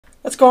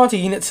Let's go on to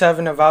Unit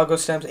 7 of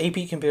AlgoStem's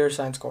AP Computer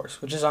Science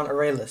course, which is on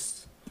array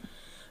lists.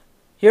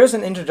 Here's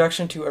an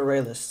introduction to array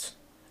lists.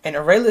 An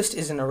array list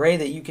is an array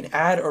that you can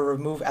add or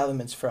remove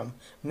elements from,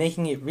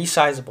 making it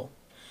resizable.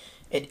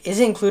 It is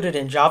included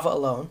in Java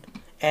alone,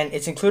 and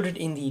it's included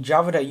in the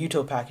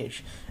java.util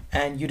package,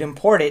 and you'd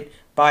import it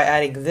by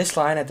adding this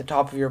line at the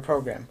top of your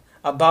program,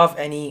 above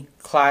any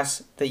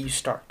class that you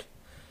start.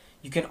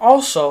 You can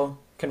also,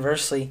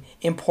 conversely,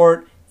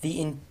 import the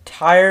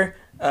entirety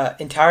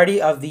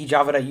of the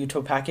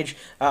java.util package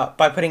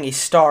by putting a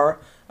star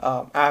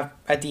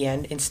at the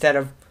end instead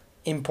of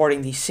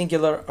importing the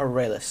singular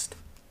array list.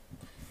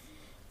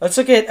 Let's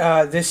look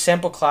at this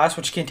sample class,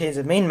 which contains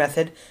a main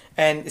method,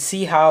 and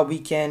see how we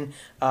can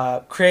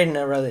create an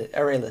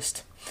array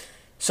list.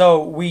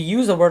 So we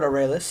use the word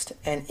array list,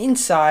 and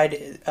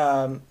inside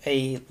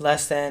a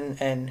less than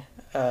and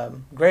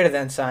greater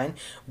than sign,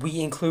 we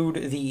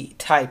include the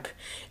type.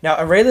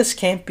 Now, array lists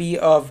can't be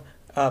of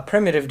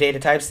primitive data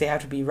types; they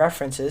have to be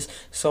references.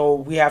 So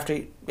we have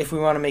to, if we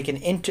want to make an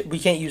int, we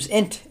can't use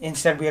int.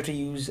 Instead, we have to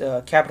use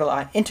capital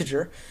I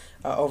integer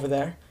over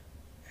there,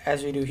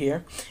 as we do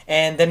here.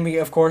 And then we,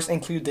 of course,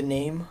 include the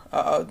name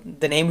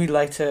we'd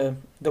like to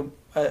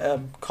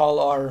call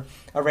our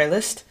array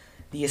list,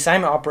 the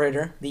assignment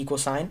operator, the equal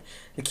sign,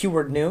 the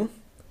keyword new,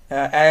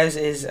 as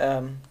is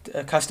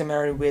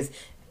customary with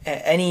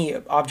any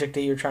object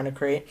that you're trying to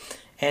create.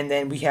 And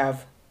then we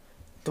have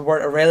the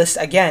word array list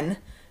again,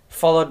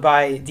 followed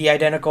by the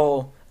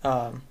identical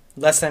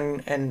less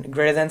than and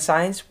greater than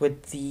signs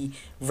with the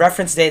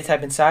reference data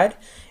type inside,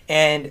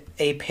 and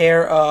a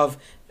pair of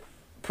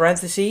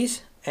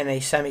parentheses and a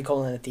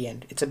semicolon at the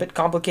end. It's a bit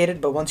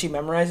complicated, but once you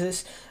memorize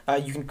this,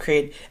 you can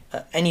create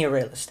any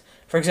array list.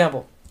 For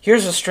example,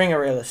 here's a string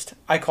array list.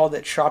 I called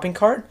it shopping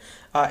cart,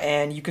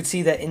 and you can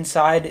see that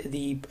inside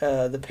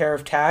the pair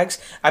of tags,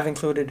 I've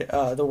included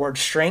the word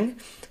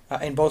string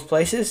in both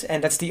places,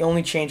 and that's the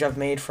only change I've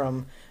made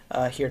from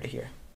here to here.